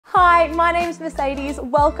Hi, my name's Mercedes.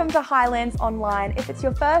 Welcome to Highlands Online. If it's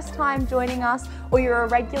your first time joining us or you're a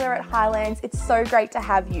regular at Highlands, it's so great to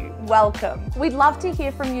have you. Welcome. We'd love to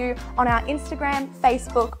hear from you on our Instagram,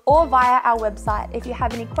 Facebook, or via our website if you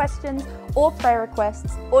have any questions or prayer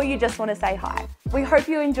requests, or you just want to say hi. We hope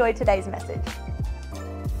you enjoyed today's message.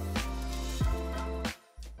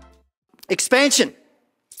 Expansion.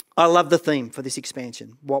 I love the theme for this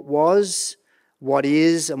expansion. What was, what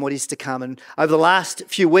is, and what is to come. And over the last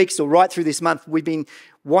few weeks, or right through this month, we've been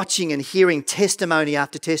watching and hearing testimony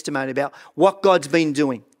after testimony about what God's been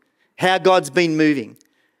doing, how God's been moving.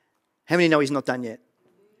 How many know He's not done yet?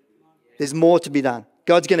 There's more to be done.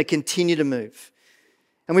 God's going to continue to move.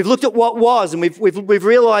 And we've looked at what was, and we've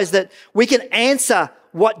realised that we can answer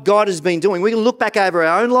what God has been doing. We can look back over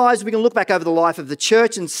our own lives. We can look back over the life of the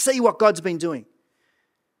church and see what God's been doing.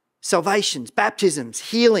 Salvations, baptisms,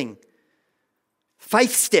 healing,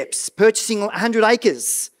 faith steps, purchasing 100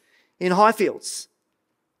 acres in Highfields.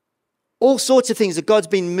 All sorts of things that God's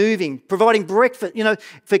been moving, providing breakfast,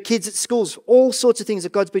 for kids at schools. All sorts of things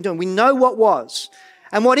that God's been doing. We know what was.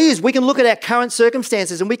 And what is, we can look at our current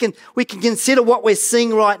circumstances and we can consider what we're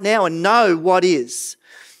seeing right now and know what is.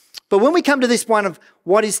 But when we come to this one of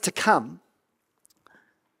what is to come,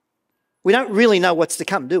 we don't really know what's to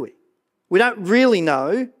come, do we? We don't really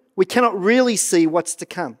know. We cannot really see what's to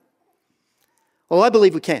come. Well, I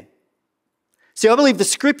believe we can. See, I believe the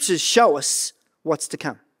scriptures show us what's to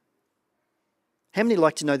come. How many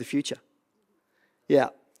like to know the future? Yeah.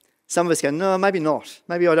 Some of us go, no, maybe not.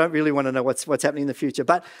 Maybe I don't really want to know what's happening in the future.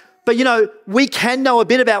 But we can know a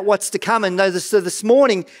bit about what's to come. And so this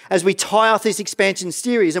morning, as we tie off this expansion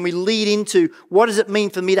series and we lead into what does it mean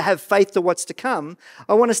for me to have faith to what's to come,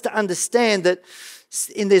 I want us to understand that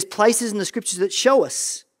there's places in the scriptures that show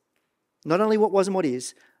us not only what was and what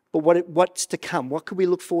is, but what's to come. What could we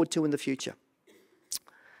look forward to in the future?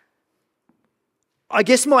 I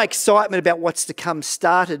guess my excitement about what's to come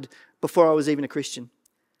started before I was even a Christian.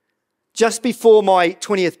 Just before my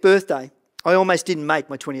 20th birthday, I almost didn't make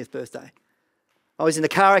my 20th birthday. I was in a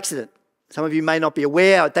car accident. Some of you may not be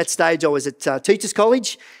aware. At that stage, I was at Teachers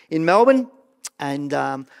College in Melbourne, and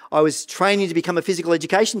I was training to become a physical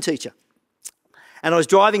education teacher. And I was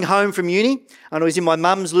driving home from uni, and I was in my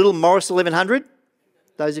mum's little Morris 1100.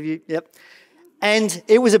 Those of you, yep. And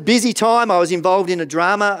it was a busy time. I was involved in a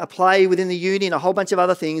drama, a play within the uni, and a whole bunch of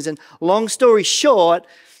other things. And long story short,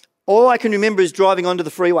 all I can remember is driving onto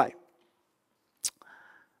the freeway.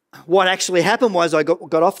 What actually happened was I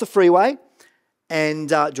got off the freeway and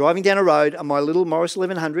driving down a road, and my little Morris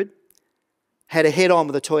 1100 had a head-on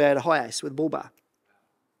with a Toyota Hiace with a bull bar.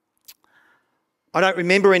 I don't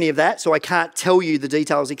remember any of that, so I can't tell you the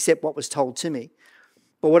details except what was told to me.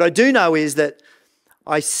 But what I do know is that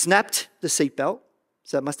I snapped the seatbelt,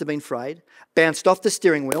 so it must have been frayed, bounced off the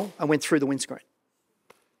steering wheel and went through the windscreen.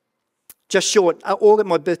 Just short, all of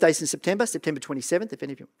my birthday's in September 27th, if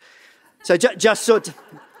any of you. So just sort of,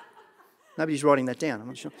 nobody's writing that down, I'm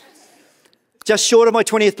not sure. Just short of my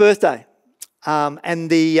 20th birthday.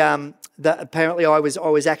 And apparently I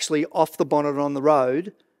was actually off the bonnet on the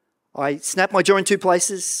road. I snapped my jaw in two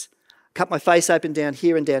places, cut my face open down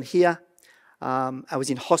here and down here. I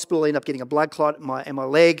was in hospital, ended up getting a blood clot in my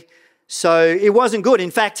leg. So it wasn't good.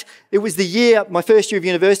 In fact, it was my first year of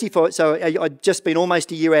university, so I'd just been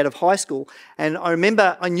almost a year out of high school. And I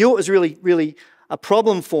remember, I knew it was really, really a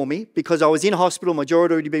problem for me because I was in hospital, my jaw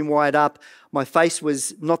had already been wired up, my face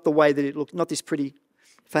was not the way that it looked, not this pretty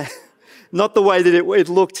face, not the way that it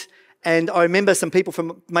looked. And I remember some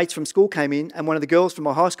mates from school came in, and one of the girls from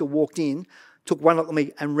my high school walked in, took one look at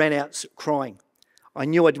me and ran out crying. I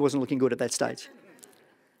knew I wasn't looking good at that stage.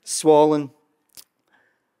 Swollen.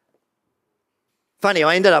 Funny,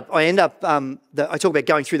 I talk about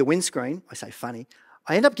going through the windscreen. I say funny.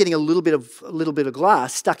 I end up getting a little bit of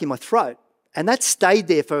glass stuck in my throat. And that stayed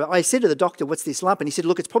there I said to the doctor, what's this lump? And he said,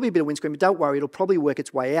 look, it's probably a bit of windscreen, but don't worry, it'll probably work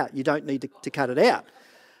its way out. You don't need to cut it out.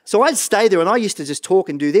 So I'd stay there and I used to just talk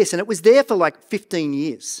and do this. And it was there for like 15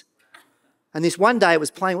 years. And this one day it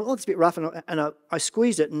was playing, well, it's a bit rough. And I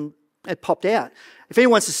squeezed it and it popped out. If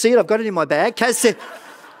anyone wants to see it, I've got it in my bag. Kaz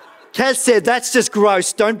said, that's just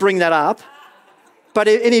gross. Don't bring that up. But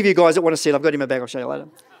any of you guys that want to see it, I've got it in my bag. I'll show you later.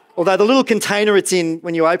 Although the little container it's in,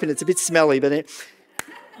 when you open it, it's a bit smelly. But let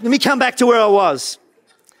me come back to where I was.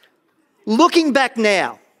 Looking back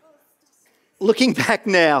now,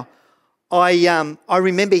 I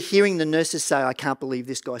remember hearing the nurses say, I can't believe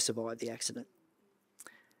this guy survived the accident.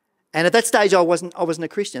 And at that stage, I wasn't a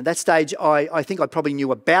Christian. At that stage, I think I probably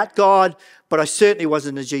knew about God, but I certainly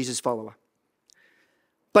wasn't a Jesus follower.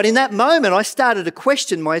 But in that moment, I started to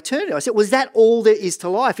question my eternity. I said, was that all there is to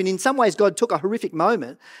life? And in some ways, God took a horrific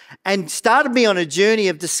moment and started me on a journey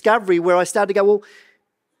of discovery where I started to go, well,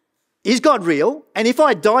 is God real? And if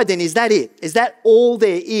I died, then is that it? Is that all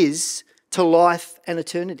there is to life and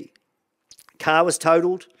eternity? Car was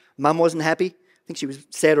totaled. Mum wasn't happy. I think she was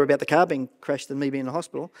sadder about the car being crashed than me being in the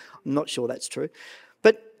hospital. I'm not sure that's true.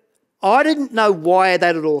 But I didn't know why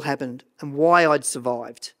that had all happened and why I'd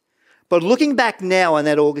survived. But looking back now on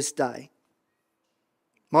that August day,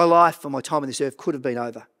 my life and my time on this earth could have been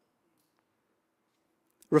over.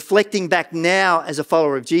 Reflecting back now as a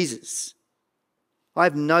follower of Jesus, I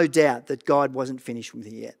have no doubt that God wasn't finished with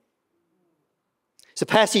me yet. It's a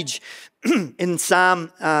passage in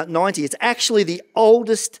Psalm 90. It's actually the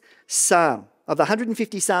oldest psalm. Of the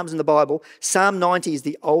 150 psalms in the Bible, Psalm 90 is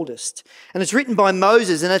the oldest. And it's written by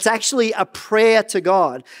Moses, and it's actually a prayer to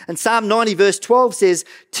God. And Psalm 90 verse 12 says,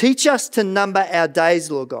 "Teach us to number our days,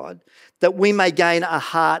 Lord God, that we may gain a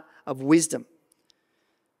heart of wisdom."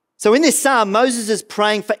 So in this psalm, Moses is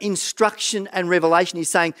praying for instruction and revelation. He's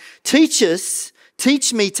saying,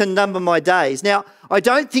 teach me to number my days. Now, I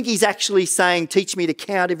don't think he's actually saying, teach me to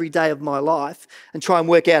count every day of my life and try and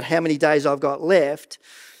work out how many days I've got left.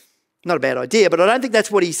 Not a bad idea, but I don't think that's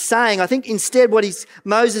what he's saying. I think instead what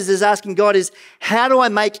Moses is asking God is, how do I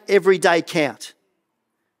make every day count?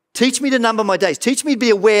 Teach me to number my days. Teach me to be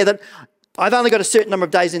aware that I've only got a certain number of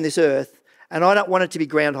days in this earth and I don't want it to be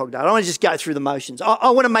Groundhog Day. I don't want to just go through the motions. I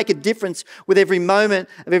want to make a difference with every moment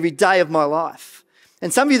of every day of my life.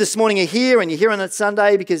 And some of you this morning are here and you're here on a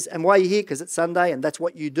Sunday and why are you here? Because it's Sunday and that's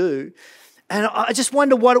what you do. And I just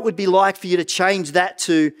wonder what it would be like for you to change that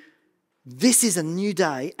to, this is a new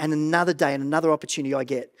day and another opportunity I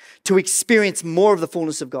get to experience more of the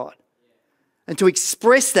fullness of God and to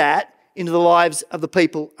express that into the lives of the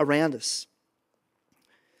people around us.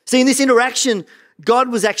 See, in this interaction, God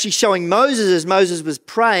was actually showing Moses as Moses was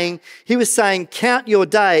praying, he was saying, count your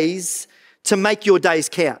days to make your days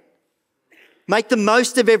count. Make the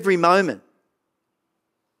most of every moment.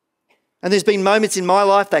 And there's been moments in my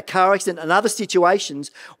life, that car accident and other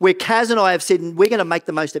situations, where Kaz and I have said, we're going to make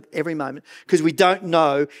the most of every moment because we don't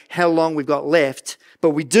know how long we've got left,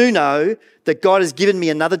 but we do know that God has given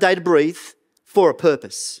me another day to breathe for a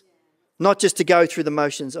purpose, not just to go through the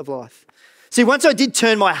motions of life. See, once I did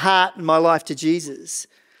turn my heart and my life to Jesus,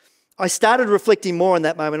 I started reflecting more on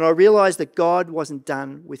that moment and I realised that God wasn't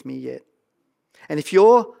done with me yet. And if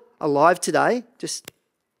you're alive today, just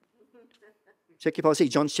check your policy.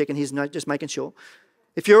 John's checking his note, just making sure.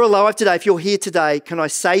 If you're alive today, if you're here today, can I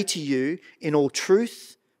say to you in all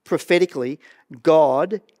truth, prophetically,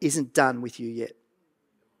 God isn't done with you yet.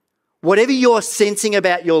 Whatever you're sensing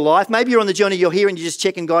about your life, maybe you're on the journey, you're here and you're just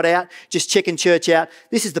checking God out, just checking church out.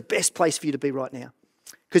 This is the best place for you to be right now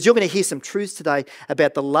because you're going to hear some truths today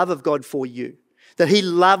about the love of God for you. That he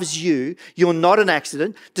loves you. You're not an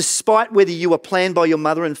accident. Despite whether you were planned by your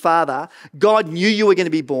mother and father, God knew you were going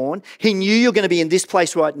to be born. He knew you were going to be in this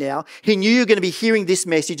place right now. He knew you were going to be hearing this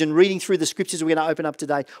message and reading through the scriptures we're going to open up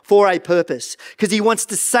today for a purpose. Because he wants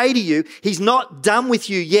to say to you, he's not done with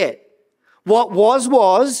you yet. What was,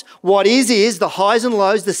 what is, the highs and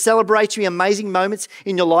lows, the celebratory, amazing moments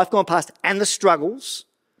in your life gone past and the struggles.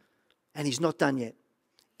 And he's not done yet.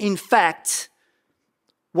 In fact,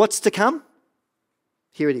 what's to come?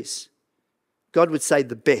 Here it is. God would say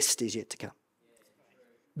the best is yet to come.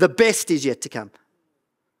 The best is yet to come.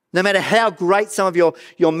 No matter how great some of your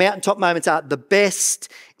mountaintop moments are, the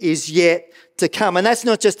best is yet to come. And that's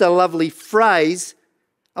not just a lovely phrase.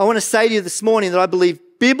 I want to say to you this morning that I believe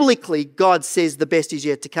biblically God says the best is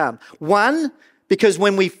yet to come. One, because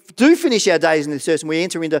when we do finish our days in this earth and we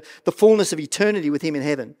enter into the fullness of eternity with him in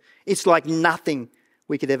heaven, it's like nothing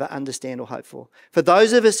we could ever understand or hope for. For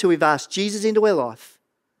those of us who have asked Jesus into our life,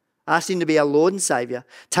 asked him to be our Lord and Saviour,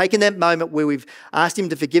 taken that moment where we've asked him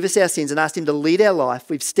to forgive us our sins and asked him to lead our life,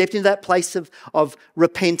 we've stepped into that place of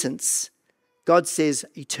repentance. God says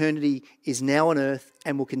eternity is now on earth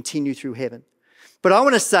and will continue through heaven. But I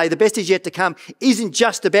want to say the best is yet to come isn't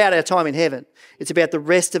just about our time in heaven. It's about the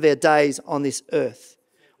rest of our days on this earth.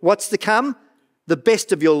 What's to come? The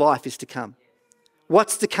best of your life is to come.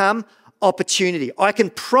 What's to come? Opportunity. I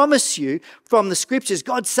can promise you from the scriptures,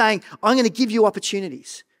 God's saying, I'm going to give you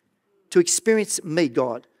opportunities to experience me,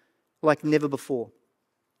 God, like never before.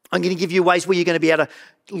 I'm going to give you ways where you're going to be able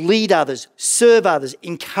to lead others, serve others,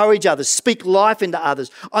 encourage others, speak life into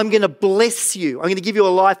others. I'm going to bless you. I'm going to give you a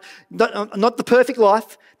life, not the perfect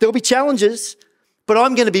life. There'll be challenges, but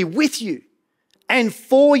I'm going to be with you and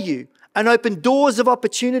for you and open doors of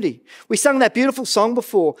opportunity. We sung that beautiful song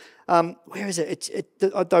before. Where is it?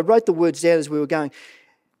 I wrote the words down as we were going.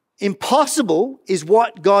 Impossible is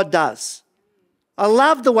what God does. I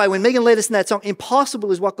love the way when Megan led us in that song,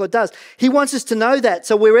 impossible is what God does. He wants us to know that.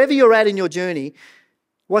 So wherever you're at in your journey,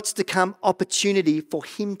 what's to come? Opportunity for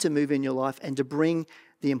him to move in your life and to bring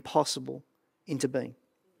the impossible into being.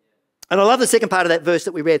 And I love the second part of that verse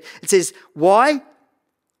that we read. It says, why?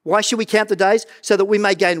 Why should we count the days? So that we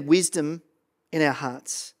may gain wisdom in our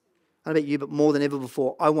hearts. I don't know about you, but more than ever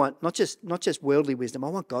before, I want not just worldly wisdom, I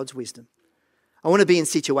want God's wisdom. I want to be in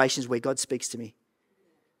situations where God speaks to me.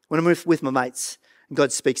 When I'm with my mates and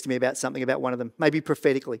God speaks to me about something, about one of them, maybe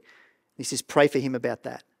prophetically, he says, pray for him about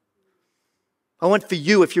that. I want for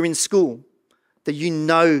you, if you're in school, that you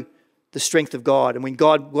know the strength of God. And when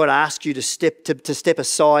God asks you to step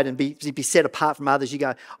aside and be set apart from others, you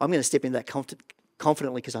go, I'm going to step into that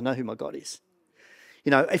confidently because I know who my God is. You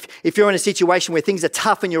know, if you're in a situation where things are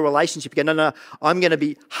tough in your relationship, you go, no, I'm going to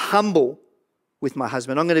be humble with my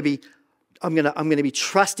husband. I'm going to be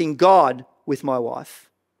trusting God with my wife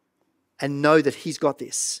and know that he's got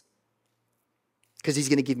this because he's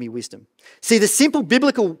going to give me wisdom. See, the simple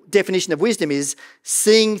biblical definition of wisdom is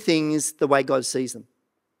seeing things the way God sees them.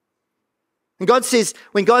 And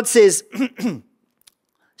when God says,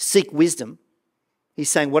 seek wisdom, he's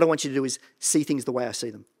saying, what I want you to do is see things the way I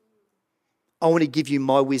see them. I want to give you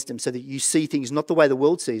my wisdom so that you see things not the way the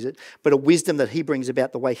world sees it, but a wisdom that he brings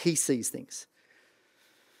about the way he sees things.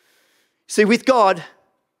 See, with God,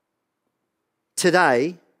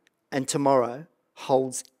 today and tomorrow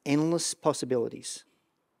holds endless possibilities.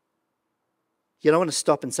 You don't want to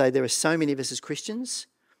stop and say there are so many of us as Christians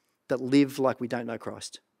that live like we don't know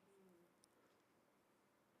Christ.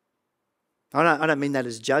 I don't mean that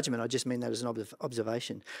as judgment. I just mean that as an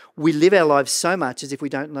observation. We live our lives so much as if we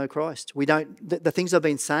don't know Christ. The things I've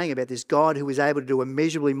been saying about this God who is able to do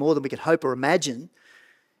immeasurably more than we could hope or imagine,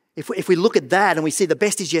 if we look at that and we see the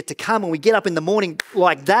best is yet to come and we get up in the morning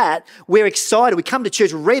like that, we're excited. We come to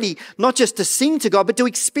church ready, not just to sing to God, but to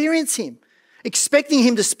experience him. Expecting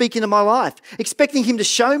him to speak into my life, expecting him to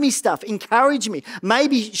show me stuff, encourage me,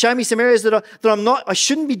 maybe show me some areas that I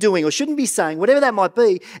shouldn't be doing or shouldn't be saying, whatever that might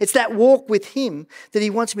be. It's that walk with him that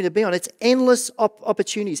he wants me to be on. It's endless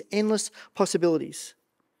opportunities, endless possibilities.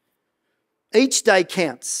 Each day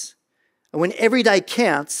counts. And when every day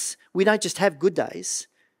counts, we don't just have good days,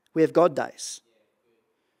 we have God days.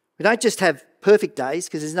 We don't just have perfect days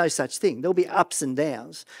because there's no such thing. There'll be ups and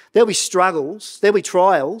downs. There'll be struggles. There'll be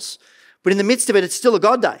trials. But in the midst of it, it's still a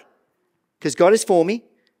God day because God is for me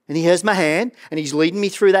and he has my hand and he's leading me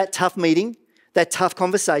through that tough meeting, that tough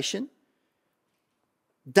conversation.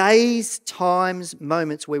 Days, times,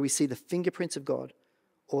 moments where we see the fingerprints of God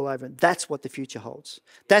all over it. That's what the future holds.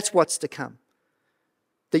 That's what's to come.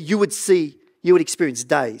 That you would experience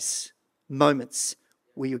days, moments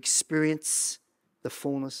where you experience the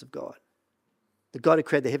fullness of God. The God who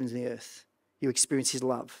created the heavens and the earth. You experience his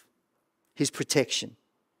love, his protection,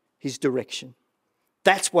 his direction.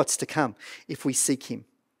 That's what's to come if we seek him.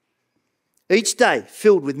 Each day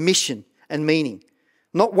filled with mission and meaning.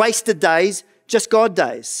 Not wasted days, just God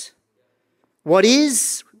days. What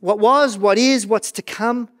is, what was, what is, what's to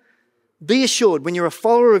come. Be assured, when you're a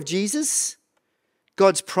follower of Jesus,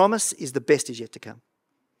 God's promise is the best is yet to come.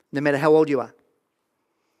 No matter how old you are.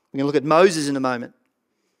 We're going to look at Moses in a moment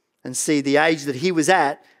and see the age that he was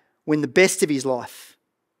at when the best of his life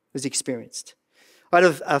was experienced. I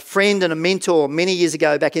had a friend and a mentor many years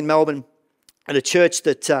ago back in Melbourne at a church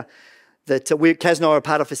that Kaz and I were a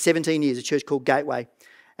part of for 17 years, a church called Gateway.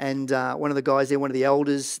 And one of the guys there, one of the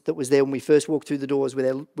elders that was there when we first walked through the doors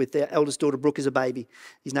with their eldest daughter Brooke as a baby,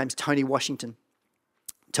 his name's Tony Washington.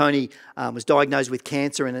 Tony was diagnosed with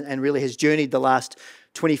cancer and really has journeyed the last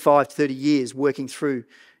 25, 30 years working through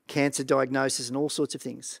cancer diagnosis and all sorts of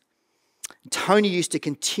things. Tony used to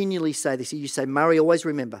continually say this. He used to say, Murray, always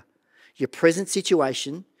remember, your present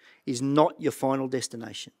situation is not your final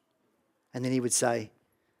destination. And then he would say,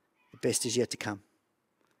 the best is yet to come.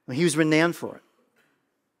 Well, he was renowned for it.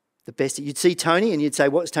 The best. You'd see Tony and you'd say,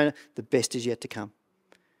 what's Tony? The best is yet to come.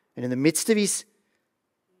 And in the midst of his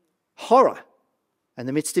horror, in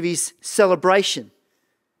the midst of his celebration,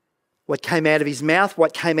 what came out of his mouth,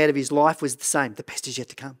 what came out of his life was the same. The best is yet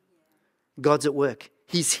to come. God's at work.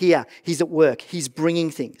 He's here. He's at work. He's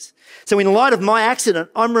bringing things. So in light of my accident,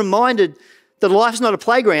 I'm reminded that life's not a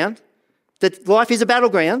playground, that life is a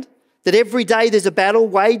battleground, that every day there's a battle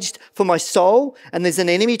waged for my soul and there's an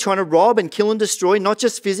enemy trying to rob and kill and destroy, not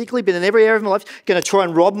just physically, but in every area of my life. He's going to try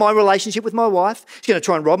and rob my relationship with my wife. He's going to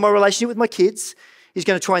try and rob my relationship with my kids. He's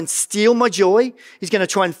going to try and steal my joy. He's going to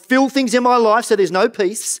try and fill things in my life so there's no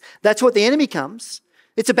peace. That's what the enemy comes.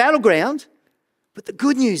 It's a battleground. But the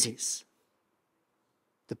good news is,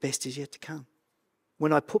 the best is yet to come.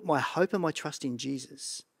 when I put my hope and my trust in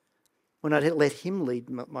Jesus, when I let him lead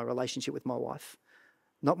my relationship with my wife,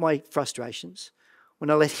 not my frustrations, when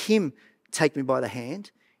I let him take me by the hand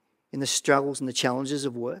in the struggles and the challenges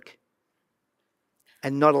of work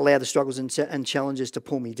and not allow the struggles and challenges to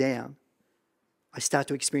pull me down, I start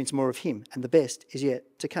to experience more of him, and the best is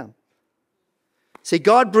yet to come. See,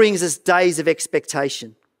 God brings us days of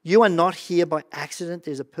expectation. You are not here by accident.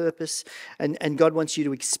 There's a purpose, and God wants you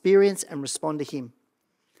to experience and respond to him.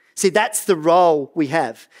 See, that's the role we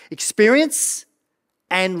have. Experience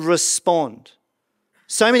and respond.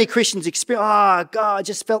 So many Christians experience, God, I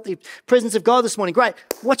just felt the presence of God this morning. Great.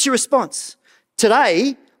 What's your response?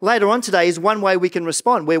 Later on today is one way we can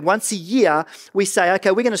respond, where once a year we say, okay,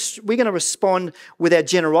 we're going to respond with our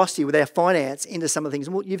generosity, with our finance into some of the things.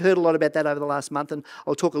 And you've heard a lot about that over the last month, and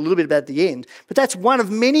I'll talk a little bit about it at the end. But that's one of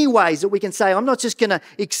many ways that we can say, I'm not just going to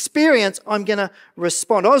experience, I'm going to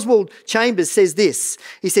respond. Oswald Chambers says this.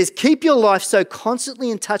 He says, keep your life so constantly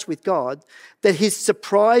in touch with God that his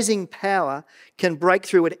surprising power can break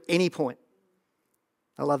through at any point.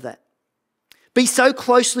 I love that. Be so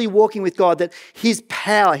closely walking with God that his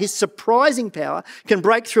power, his surprising power, can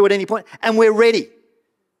break through at any point, and we're ready.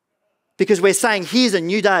 Because we're saying, here's a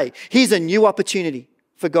new day. Here's a new opportunity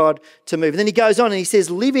for God to move. And then he goes on and he says,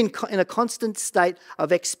 live in a constant state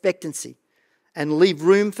of expectancy and leave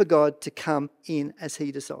room for God to come in as he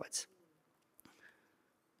decides.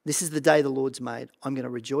 This is the day the Lord's made. I'm going to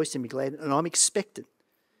rejoice and be glad, and I'm expectant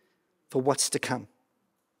for what's to come.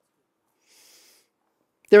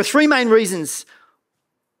 There are three main reasons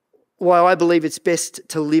why I believe it's best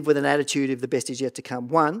to live with an attitude of the best is yet to come.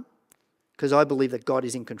 One, because I believe that God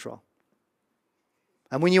is in control.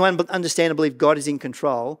 And when you understand and believe God is in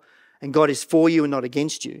control and God is for you and not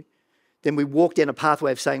against you, then we walk down a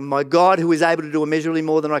pathway of saying, my God, who is able to do immeasurably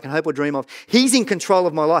more than I can hope or dream of, he's in control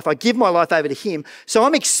of my life. I give my life over to him. So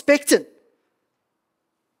I'm expectant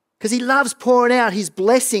because he loves pouring out his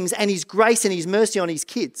blessings and his grace and his mercy on his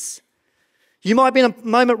kids. You might be in a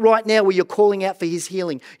moment right now where you're calling out for his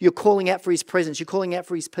healing. You're calling out for his presence. You're calling out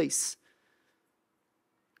for his peace.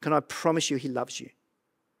 Can I promise you he loves you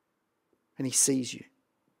and he sees you.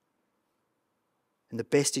 And the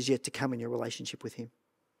best is yet to come in your relationship with him.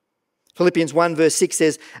 Philippians 1 verse 6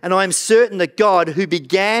 says, and I am certain that God who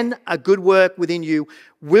began a good work within you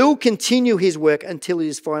will continue his work until it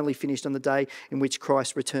is finally finished on the day in which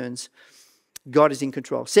Christ returns. God is in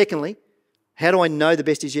control. Secondly, how do I know the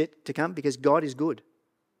best is yet to come? Because God is good.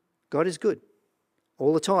 God is good.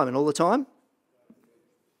 All the time. And all the time,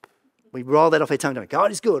 we roll that off our tongue.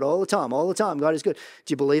 God is good all the time. All the time, God is good.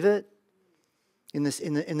 Do you believe it? In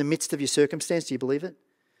the midst of your circumstance, do you believe it?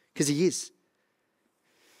 Because he is.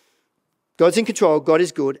 God's in control. God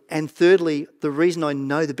is good. And thirdly, the reason I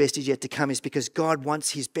know the best is yet to come is because God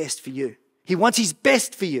wants his best for you. He wants his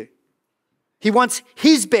best for you. He wants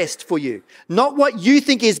his best for you, not what you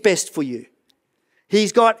think is best for you.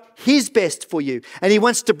 He's got his best for you, and he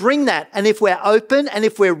wants to bring that. And if we're open, and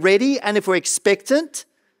if we're ready, and if we're expectant,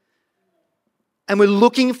 and we're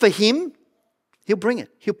looking for him, he'll bring it.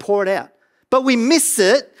 He'll pour it out. But we miss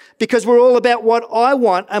it because we're all about what I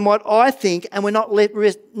want and what I think, and we're not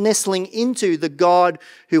nestling into the God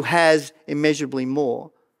who has immeasurably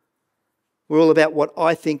more. We're all about what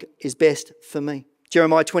I think is best for me.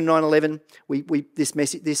 Jeremiah 29:11.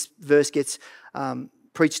 This verse gets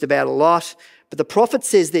preached about a lot. But the prophet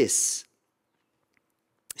says this,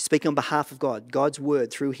 speaking on behalf of God, God's word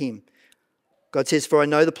through him. God says, for I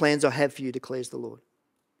know the plans I have for you, declares the Lord.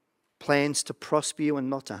 Plans to prosper you and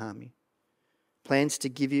not to harm you. Plans to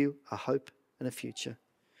give you a hope and a future.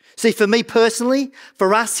 See, for me personally,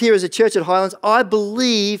 for us here as a church at Highlands, I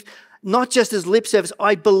believe, not just as lip service,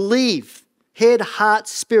 I believe, head, heart,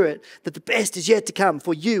 spirit, that the best is yet to come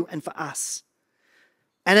for you and for us.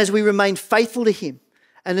 And as we remain faithful to him,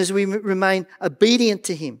 and as we remain obedient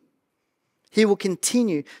to him, he will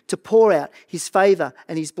continue to pour out his favour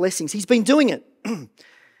and his blessings. He's been doing it.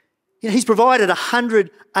 He's provided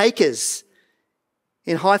 100 acres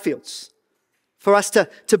in Highfields for us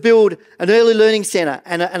to build an early learning centre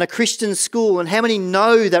and a Christian school. And how many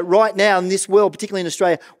know that right now in this world, particularly in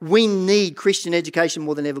Australia, we need Christian education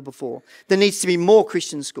more than ever before. There needs to be more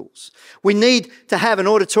Christian schools. We need to have an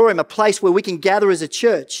auditorium, a place where we can gather as a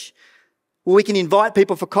church, where we can invite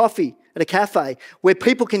people for coffee at a cafe, where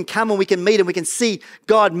people can come and we can meet and we can see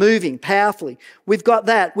God moving powerfully. We've got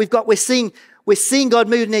that. We're seeing God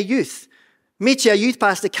move in our youth. Mitch, our youth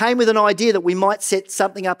pastor, came with an idea that we might set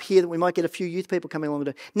something up here, that we might get a few youth people coming along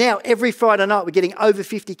to do. Now, every Friday night, we're getting over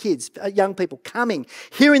 50 kids, young people coming,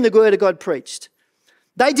 hearing the word of God preached.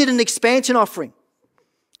 They did an expansion offering.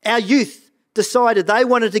 Our youth decided they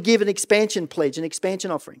wanted to give an expansion pledge, an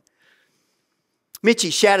expansion offering.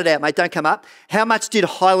 Mitchie, shout it out, mate. Don't come up. How much did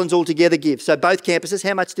Highlands altogether give? So both campuses,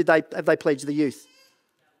 how much have they pledged the youth?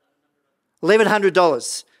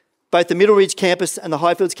 $1,100. Both the Middle Ridge campus and the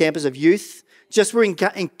Highfields campus of youth just were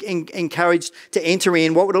encouraged to enter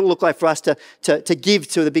in. What would it look like for us to give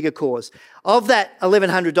to the bigger cause? Of that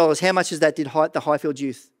 $1,100, how much is that did the Highfields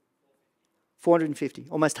youth? 450,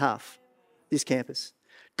 almost half, this campus.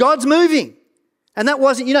 God's moving. And that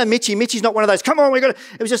wasn't, Mitchie's not one of those, come on, it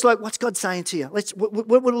was just like, what's God saying to you? What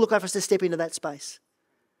would it look like for us to step into that space?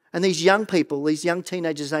 And these young people, these young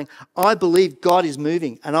teenagers saying, I believe God is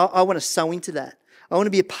moving and I want to sow into that. I want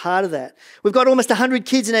to be a part of that. We've got almost 100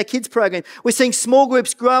 kids in our kids program. We're seeing small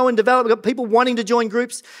groups grow and develop. We've got people wanting to join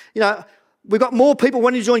groups. We've got more people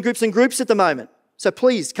wanting to join groups than groups at the moment. So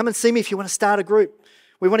please come and see me if you want to start a group.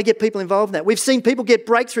 We want to get people involved in that. We've seen people get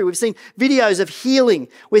breakthrough. We've seen videos of healing.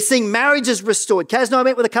 We're seeing marriages restored. Kaz and I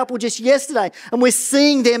met with a couple just yesterday and we're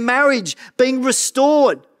seeing their marriage being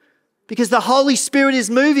restored because the Holy Spirit is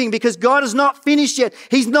moving, because God is not finished yet.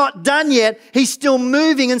 He's not done yet. He's still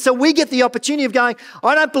moving. And so we get the opportunity of going,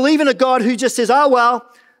 I don't believe in a God who just says, oh, well,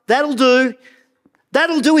 that'll do.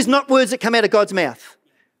 That'll do is not words that come out of God's mouth.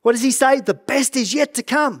 What does he say? The best is yet to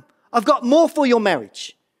come. I've got more for your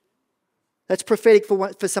marriage. That's prophetic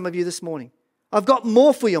for some of you this morning. I've got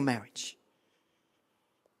more for your marriage.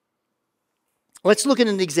 Let's look at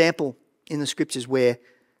an example in the scriptures where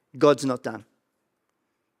God's not done.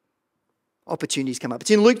 Opportunities come up.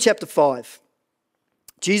 It's in Luke chapter 5.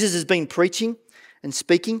 Jesus has been preaching and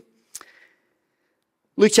speaking.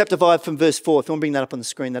 Luke chapter 5 from verse 4. If you want to bring that up on the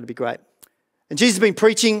screen, that'd be great. And Jesus has been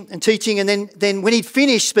preaching and teaching, and then when he'd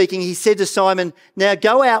finished speaking, he said to Simon, now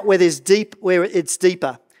go out where it's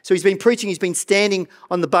deeper. So he's been preaching, he's been standing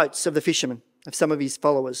on the boats of the fishermen, of some of his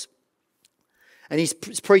followers. And he's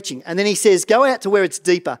preaching. And then he says, go out to where it's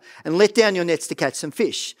deeper and let down your nets to catch some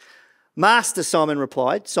fish. Master, Simon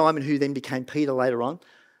replied, Simon who then became Peter later on,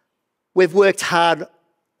 we've worked hard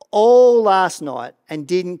all last night and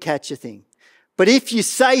didn't catch a thing. But if you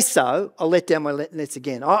say so, I'll let down my nets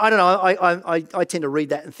again. I don't know, I tend to read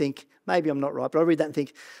that and think, maybe I'm not right, but I read that and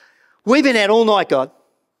think, we've been out all night, God.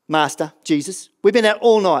 Master, Jesus, we've been out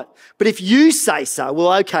all night. But if you say so,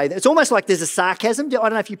 well, okay. It's almost like there's a sarcasm. I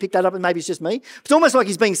don't know if you picked that up and maybe it's just me. It's almost like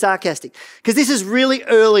he's being sarcastic because this is really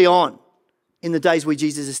early on in the days where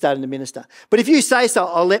Jesus is starting to minister. But if you say so,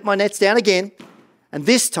 I'll let my nets down again. And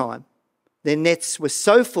this time, their nets were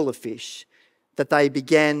so full of fish that they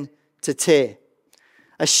began to tear.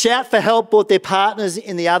 A shout for help brought their partners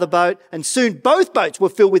in the other boat, and soon both boats were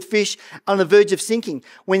filled with fish on the verge of sinking.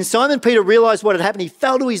 When Simon Peter realised what had happened, he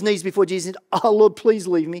fell to his knees before Jesus and said, oh, Lord, please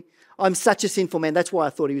leave me. I'm such a sinful man. That's why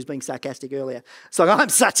I thought he was being sarcastic earlier. It's like, I'm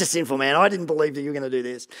such a sinful man. I didn't believe that you were going to do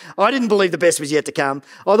this. I didn't believe the best was yet to come.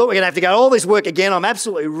 I thought we were going to have to go all this work again. I'm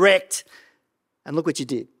absolutely wrecked. And look what you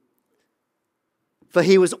did. For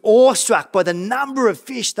he was awestruck by the number of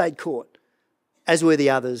fish they'd caught, as were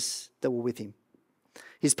the others that were with him.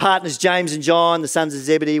 His partners, James and John, the sons of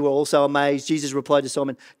Zebedee, were also amazed. Jesus replied to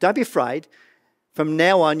Simon, don't be afraid. From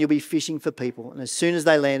now on, you'll be fishing for people. And as soon as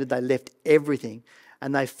they landed, they left everything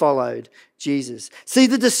and they followed Jesus. See,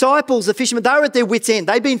 the disciples, the fishermen, they were at their wits' end.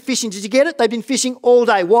 They've been fishing. Did you get it? They've been fishing all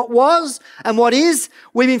day. What was and what is?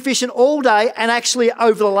 We've been fishing all day and actually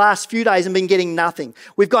over the last few days and been getting nothing.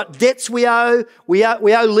 We've got debts we owe. We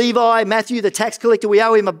owe Levi, Matthew, the tax collector. We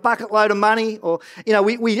owe him a bucket load of money. Or,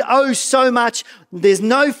 we owe so much. There's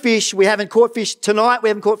no fish. We haven't caught fish tonight. We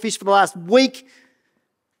haven't caught fish for the last week.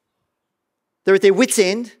 They're at their wits'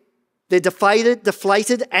 end. They're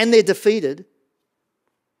deflated, and they're defeated.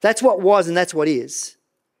 That's what was and that's what is.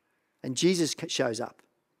 And Jesus shows up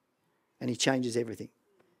and he changes everything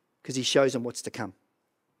because he shows them what's to come.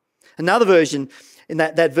 Another version in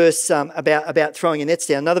that verse about throwing your nets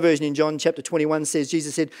down, another version in John chapter 21 says,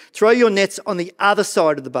 Jesus said, throw your nets on the other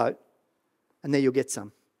side of the boat and there you'll get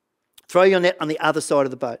some. Throw your net on the other side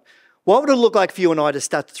of the boat. What would it look like for you and I to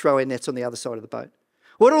start to throw our nets on the other side of the boat?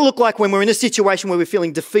 What would it look like when we're in a situation where we're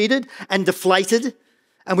feeling defeated and deflated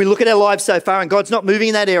and we look at our lives so far and God's not moving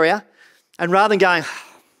in that area, and rather than going,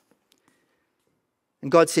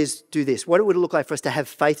 and God says, do this. What would it look like for us to have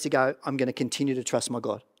faith to go, I'm going to continue to trust my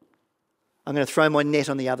God. I'm going to throw my net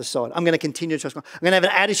on the other side. I'm going to continue to trust God. I'm going to have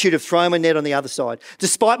an attitude of throwing my net on the other side.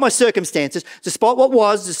 Despite my circumstances, despite what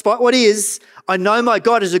was, despite what is, I know my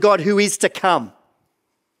God is a God who is to come.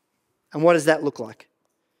 And what does that look like?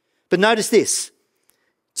 But notice this.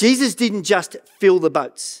 Jesus didn't just fill the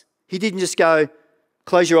boats. He didn't just go,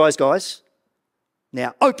 close your eyes, guys.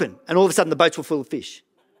 Now open. And all of a sudden the boats were full of fish.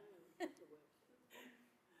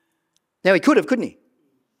 Now he could have, couldn't he?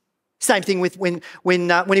 Same thing with when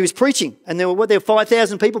he was preaching, and there were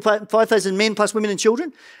 5,000 people, 5,000 men plus women and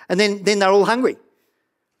children, and then they're all hungry.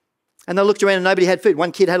 And they looked around and nobody had food.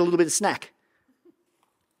 One kid had a little bit of snack,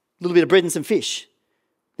 a little bit of bread and some fish.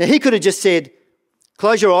 Now he could have just said,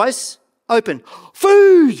 close your eyes, open,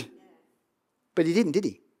 food. But he didn't, did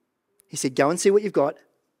he? He said, go and see what you've got,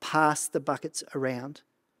 pass the buckets around,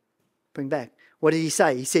 bring back. What did he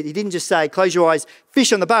say? He didn't just say, close your eyes,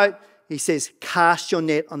 fish on the boat. He says, cast your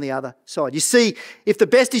net on the other side. You see, if the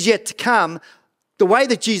best is yet to come, the way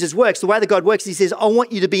that Jesus works, the way that God works, he says, I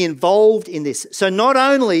want you to be involved in this. So not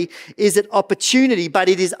only is it opportunity, but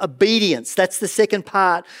it is obedience. That's the second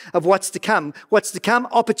part of what's to come. What's to come?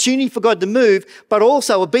 Opportunity for God to move, but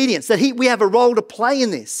also obedience. That we have a role to play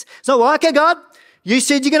in this. So, well, okay, God, you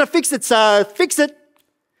said you're going to fix it, so fix it.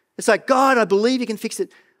 It's like, God, I believe you can fix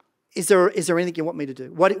it. Is there anything you want me to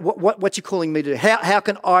do? What you're calling me to do? How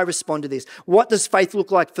can I respond to this? What does faith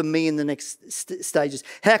look like for me in the next stages?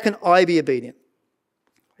 How can I be obedient?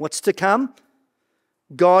 What's to come?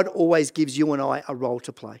 God always gives you and I a role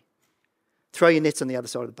to play. Throw your nets on the other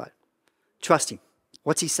side of the boat. Trust him.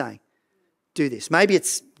 What's he saying? Do this. Maybe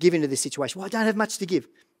it's give into this situation. Well, I don't have much to give.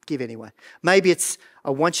 Give anyway. Maybe it's I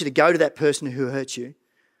want you to go to that person who hurt you.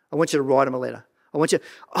 I want you to write him a letter. I want you,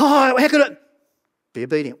 how could I? Be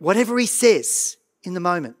obedient. Whatever he says in the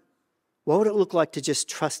moment, what would it look like to just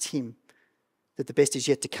trust him that the best is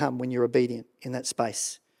yet to come when you're obedient in that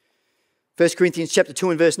space? 1 Corinthians chapter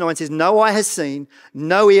 2 and verse 9 says, no eye has seen,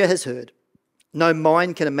 no ear has heard, no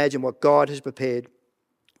mind can imagine what God has prepared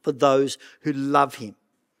for those who love him.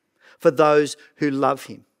 For those who love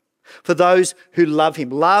him. For those who love him.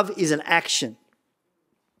 Love is an action.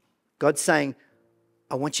 God's saying,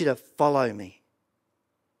 I want you to follow me.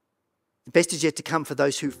 The best is yet to come for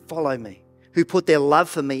those who follow me, who put their love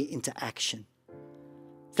for me into action.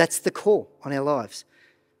 That's the call on our lives.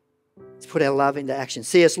 To put our love into action.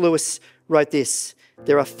 C.S. Lewis wrote this,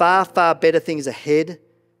 there are far, far better things ahead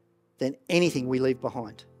than anything we leave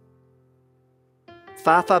behind.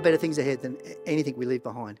 Far, far better things ahead than anything we leave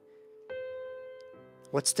behind.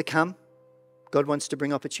 What's to come? God wants to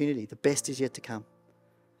bring opportunity. The best is yet to come.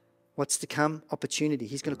 What's to come? Opportunity.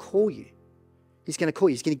 He's going to call you. He's going to call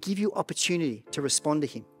you. He's going to give you opportunity to respond to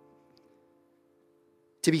him.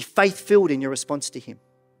 To be faith-filled in your response to him.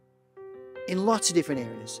 In lots of different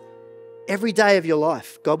areas. Every day of your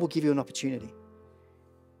life, God will give you an opportunity.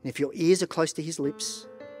 And if your ears are close to his lips,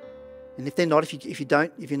 and if they're not,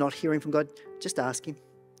 if you're not hearing from God, just ask him,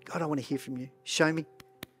 God, I want to hear from you. Show me.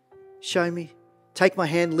 Show me. Take my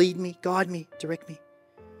hand, lead me, guide me, direct me.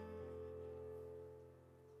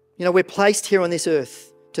 You know, we're placed here on this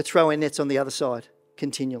earth to throw our nets on the other side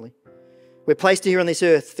continually. We're placed here on this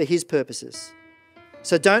earth for his purposes.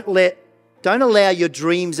 So don't allow your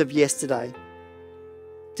dreams of yesterday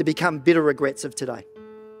to become bitter regrets of today.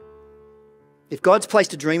 If God's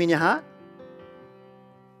placed a dream in your heart,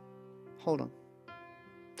 hold on.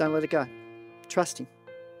 Don't let it go. Trust him.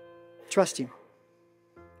 Trust him.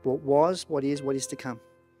 What was, what is to come.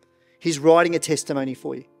 He's writing a testimony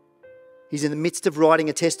for you. He's in the midst of writing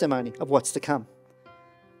a testimony of what's to come.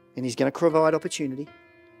 And he's going to provide opportunity.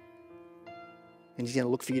 And he's going to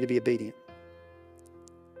look for you to be obedient.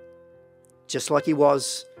 Just like he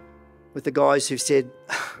was with the guys who said,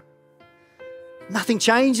 nothing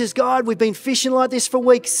changes, God. We've been fishing like this for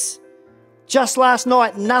weeks. Just last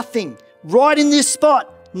night, nothing. Right in this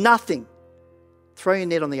spot, nothing. Throw your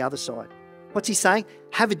net on the other side. What's he saying?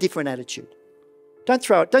 Have a different attitude. Don't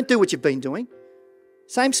throw it. Don't do what you've been doing.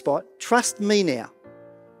 Same spot. Trust me now.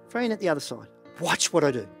 Throw your net the other side. Watch what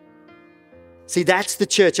I do. See, that's the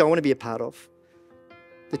church I want to be a part of.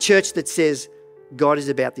 The church that says God is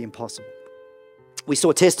about the impossible. We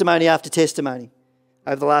saw testimony after testimony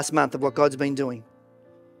over the last month of what God's been doing.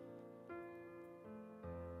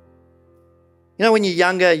 You know, when you're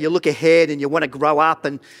younger, you look ahead and you want to grow up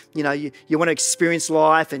and, you know, you want to experience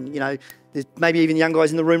life and, you know, there's maybe even young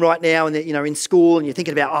guys in the room right now and they're, you know, in school and you're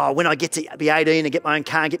thinking about, when I get to be 18 and get my own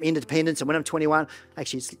car and get my independence and when I'm 21,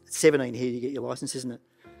 actually it's 17 here you get your licence, isn't it?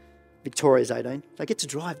 Victoria's 18. They get to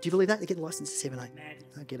drive. Do you believe that? They get a licence at 17.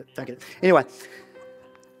 Don't get it. Anyway.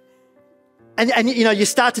 And you know, you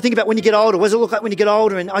start to think about when you get older, what does it look like when you get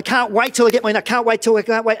older? And I can't wait till I get mine. I can't wait.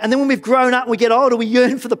 And then when we've grown up and we get older, we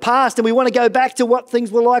yearn for the past and we want to go back to what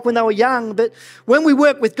things were like when they were young. But when we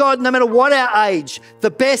work with God, no matter what our age,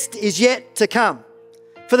 the best is yet to come.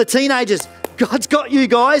 For the teenagers, God's got you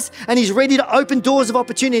guys and he's ready to open doors of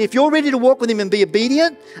opportunity. If you're ready to walk with him and be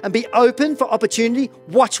obedient and be open for opportunity,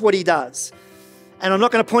 watch what he does. And I'm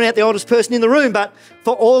not going to point out the oldest person in the room, but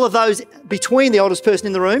for all of those between the oldest person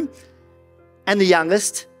in the room and the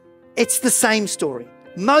youngest, it's the same story.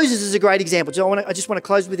 Moses is a great example. So I just want to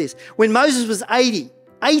close with this. When Moses was 80,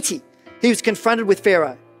 he was confronted with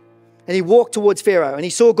Pharaoh. And he walked towards Pharaoh and he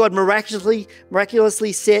saw God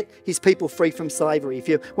miraculously set his people free from slavery. If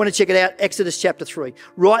you want to check it out, Exodus chapter 3.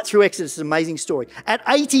 Right through Exodus, it's an amazing story. At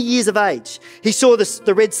 80 years of age, he saw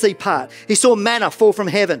the Red Sea part. He saw manna fall from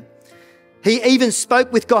heaven. He even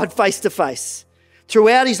spoke with God face to face.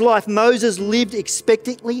 Throughout his life, Moses lived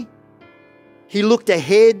expectantly. He looked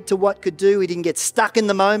ahead to what could do. He didn't get stuck in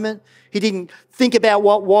the moment. He didn't think about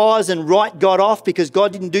what was and write God off because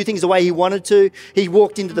God didn't do things the way he wanted to. He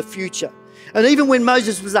walked into the future. And even when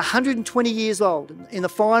Moses was 120 years old, in the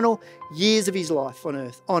final years of his life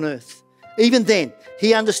on earth, even then,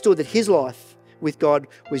 he understood that his life with God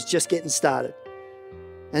was just getting started.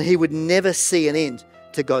 And he would never see an end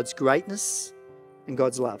to God's greatness and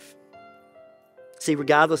God's love. See,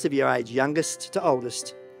 regardless of your age, youngest to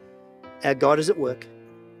oldest, our God is at work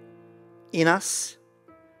in us.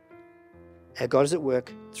 Our God is at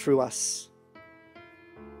work through us.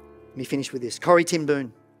 Let me finish with this. Corrie ten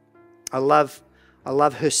Boom. I love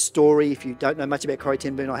her story. If you don't know much about Corrie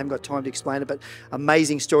ten Boom, I haven't got time to explain it, but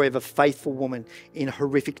amazing story of a faithful woman in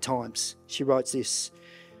horrific times. She writes this: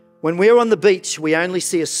 when we're on the beach, we only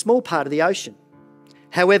see a small part of the ocean.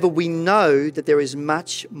 However, we know that there is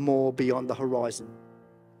much more beyond the horizon.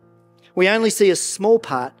 We only see a small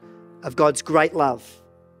part of God's great love,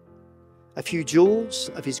 a few jewels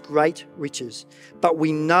of his great riches, but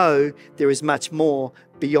we know there is much more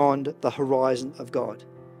beyond the horizon of God.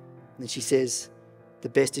 And then she says, the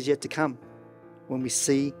best is yet to come when we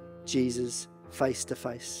see Jesus face to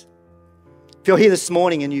face. If you're here this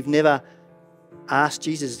morning and you've never asked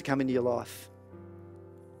Jesus to come into your life,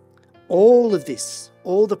 all of this,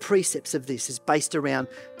 all the precepts of this is based around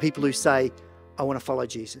people who say, I want to follow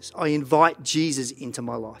Jesus. I invite Jesus into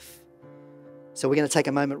my life. So we're going to take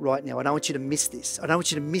a moment right now. I don't want you to miss this. I don't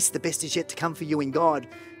want you to miss the best is yet to come for you in God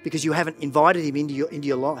because you haven't invited him into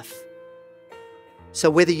your life. So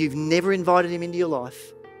whether you've never invited him into your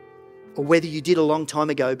life or whether you did a long time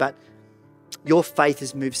ago, but your faith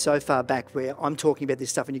has moved so far back where I'm talking about this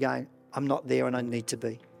stuff and you're going, I'm not there and I need to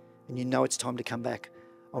be. And you know it's time to come back.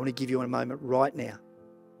 I want to give you a moment right now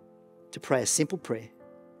to pray a simple prayer,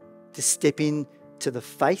 to step into the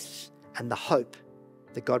faith and the hope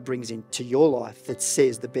that God brings into your life that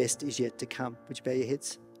says the best is yet to come. Would you bow your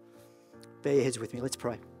heads? Bow your heads with me. Let's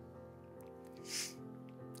pray.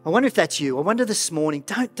 I wonder if that's you. I wonder this morning,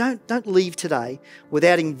 don't leave today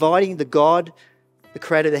without inviting the God, the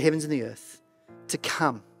creator of the heavens and the earth, to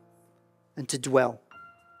come and to dwell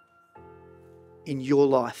in your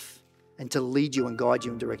life and to lead you and guide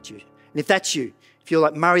you and direct you. And if that's you, if you're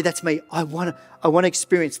like, Murray, that's me, I want to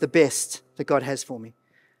experience the best that God has for me.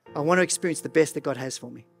 I want to experience the best that God has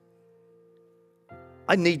for me.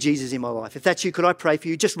 I need Jesus in my life. If that's you, could I pray for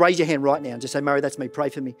you? Just raise your hand right now and just say, Murray, that's me. Pray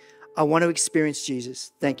for me. I want to experience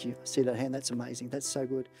Jesus. Thank you. I see that hand. That's amazing. That's so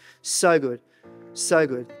good. So good. So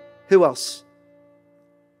good. Who else?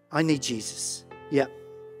 I need Jesus. Yeah.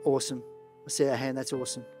 Awesome. I see that hand. That's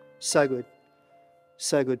awesome. So good.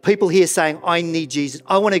 So good. People here saying, I need Jesus.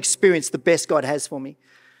 I want to experience the best God has for me.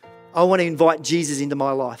 I want to invite Jesus into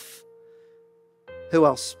my life. Who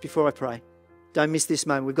else? Before I pray. Don't miss this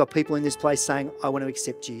moment. We've got people in this place saying, I want to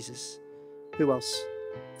accept Jesus. Who else?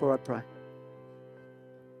 Before I pray.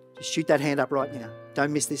 Just shoot that hand up right now.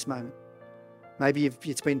 Don't miss this moment. Maybe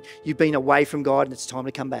you've been away from God and it's time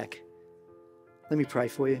to come back. Let me pray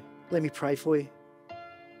for you. Let me pray for you.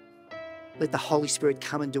 Let the Holy Spirit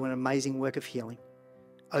come and do an amazing work of healing.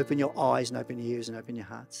 Open your eyes and open your ears and open your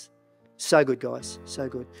hearts. So good, guys. So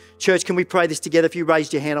good. Church, can we pray this together? If you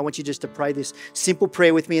raised your hand, I want you just to pray this simple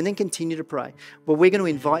prayer with me and then continue to pray. But we're going to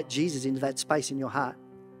invite Jesus into that space in your heart.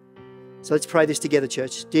 So let's pray this together,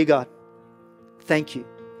 church. Dear God, thank you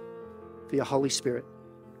for your Holy Spirit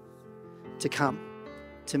to come,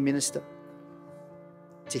 to minister,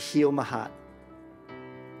 to heal my heart.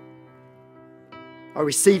 I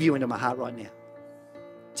receive you into my heart right now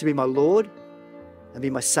to be my Lord and be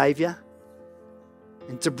my Saviour,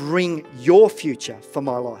 and to bring your future for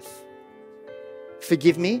my life.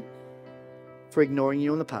 Forgive me for ignoring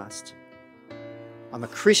you in the past. I'm a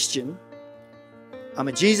Christian, I'm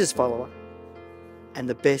a Jesus follower, and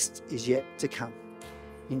the best is yet to come.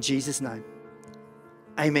 In Jesus' name,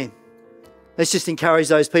 amen. Let's just encourage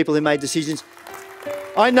those people who made decisions.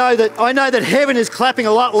 I know that heaven is clapping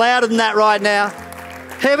a lot louder than that right now.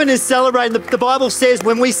 Heaven is celebrating. The Bible says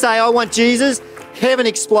when we say, I want Jesus, heaven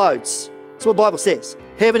explodes. That's what the Bible says.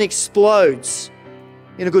 Heaven explodes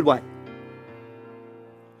in a good way.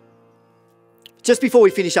 Just before we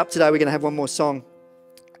finish up today, we're going to have one more song.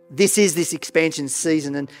 this is this expansion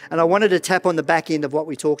season. And I wanted to tap on the back end of what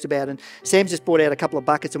we talked about. And Sam just brought out a couple of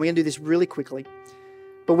buckets, and we're going to do this really quickly.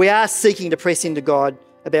 But we are seeking to press into God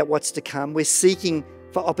about what's to come. We're seeking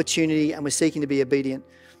for opportunity, and we're seeking to be obedient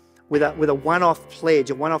with a one-off pledge,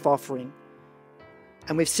 a one-off offering.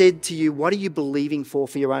 And we've said to you, what are you believing for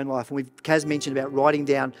your own life? And Kaz mentioned about writing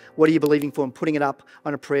down what are you believing for and putting it up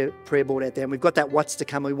on a prayer board out there. And we've got that what's to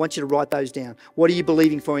come. We want you to write those down. What are you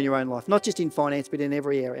believing for in your own life? Not just in finance, but in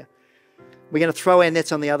every area. We're going to throw our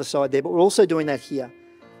nets on the other side there, but we're also doing that here.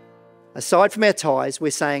 Aside from our tithes,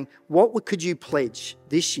 we're saying, what could you pledge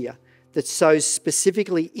this year that sows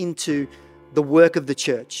specifically into the work of the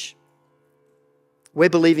church? We're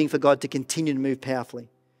believing for God to continue to move powerfully.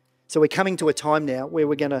 So we're coming to a time now where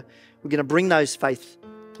we're going to bring those faith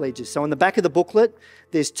pledges. So on the back of the booklet,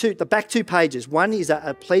 there's the back two pages. One is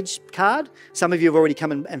a pledge card. Some of you have already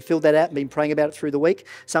come and filled that out and been praying about it through the week.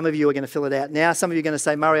 Some of you are going to fill it out now. Some of you are going to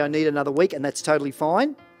say, Murray, I need another week, and that's totally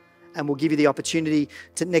fine. And we'll give you the opportunity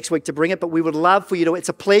next week to bring it. But we would love for you to, it's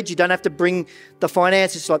a pledge. You don't have to bring the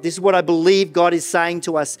finances. It's like, this is what I believe God is saying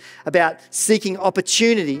to us about seeking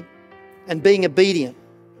opportunity and being obedient.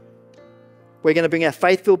 We're going to bring our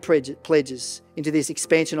faith-filled pledges into this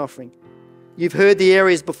expansion offering. You've heard the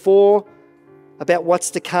areas before about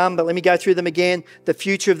what's to come, but let me go through them again. The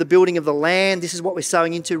future of the building of the land. This is what we're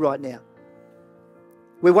sowing into right now.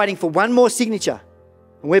 We're waiting for one more signature.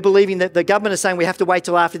 And we're believing that the government is saying we have to wait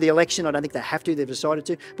till after the election. I don't think they have to. They've decided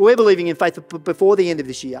to. But we're believing in faith before the end of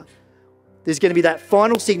this year. There's going to be that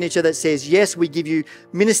final signature that says, yes, we give you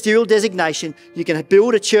ministerial designation. You can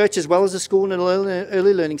build a church as well as a school and an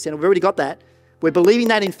early learning centre. We've already got that. We're believing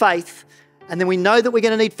that in faith. And then we know that we're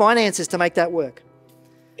going to need finances to make that work.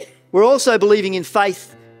 We're also believing in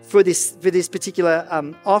faith for this particular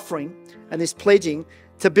offering and this pledging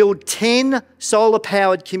to build 10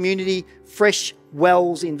 solar-powered community fresh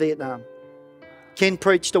wells in Vietnam. Ken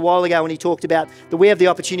preached a while ago when he talked about that we have the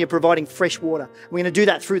opportunity of providing fresh water. We're going to do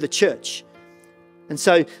that through the church. And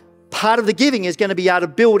so part of the giving is going to be able to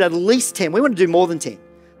build at least 10. We want to do more than 10,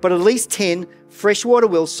 but at least 10 freshwater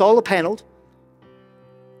wells, solar panelled,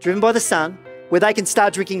 driven by the sun, where they can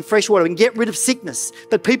start drinking fresh water and get rid of sickness.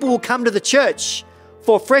 That people will come to the church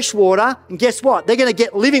for fresh water, and guess what? They're going to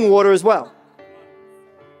get living water as well.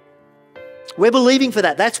 We're believing for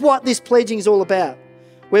that. That's what this pledging is all about.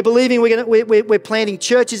 We're believing we're planting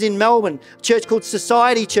churches in Melbourne, a church called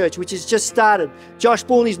Society Church, which has just started. Josh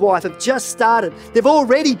Ball and his wife have just started. They've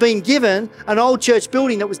already been given an old church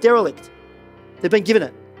building that was derelict. They've been given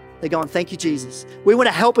it. They're going, thank you, Jesus. We want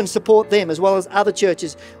to help and support them as well as other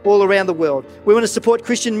churches all around the world. We want to support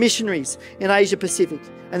Christian missionaries in Asia Pacific.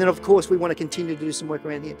 And then, of course, we want to continue to do some work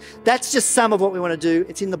around here. That's just some of what we want to do.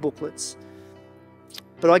 It's in the booklets.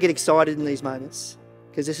 But I get excited in these moments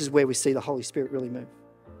because this is where we see the Holy Spirit really move.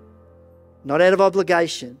 Not out of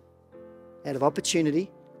obligation, out of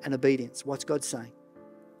opportunity and obedience. What's God saying?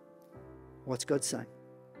 What's God saying?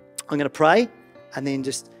 I'm going to pray, and then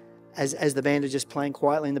just as the band are just playing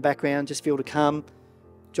quietly in the background, just feel to come,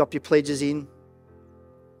 drop your pledges in,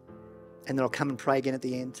 and then I'll come and pray again at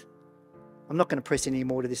the end. I'm not going to press any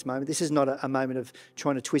more to this moment. This is not a moment of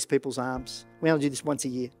trying to twist people's arms. We only do this once a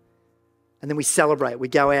year. And then we celebrate. We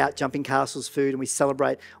go out, jumping castles, food, and we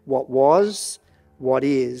celebrate what was, what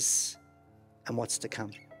is, and what's to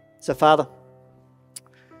come. So, Father,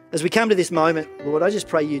 as we come to this moment, Lord, I just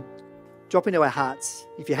pray you drop into our hearts,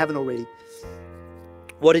 if you haven't already,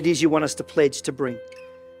 what it is you want us to pledge to bring,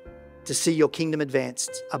 to see your kingdom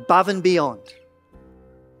advanced above and beyond.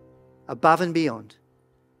 Above and beyond.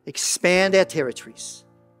 Expand our territories.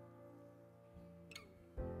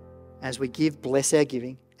 As we give, bless our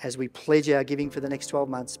giving. As we pledge our giving for the next 12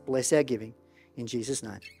 months, bless our giving. In Jesus'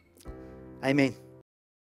 name. Amen.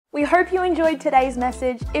 We hope you enjoyed today's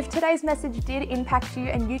message. If today's message did impact you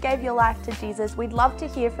and you gave your life to Jesus, we'd love to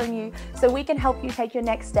hear from you so we can help you take your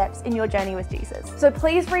next steps in your journey with Jesus. So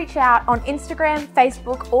please reach out on Instagram,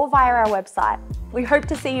 Facebook, or via our website. We hope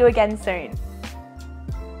to see you again soon.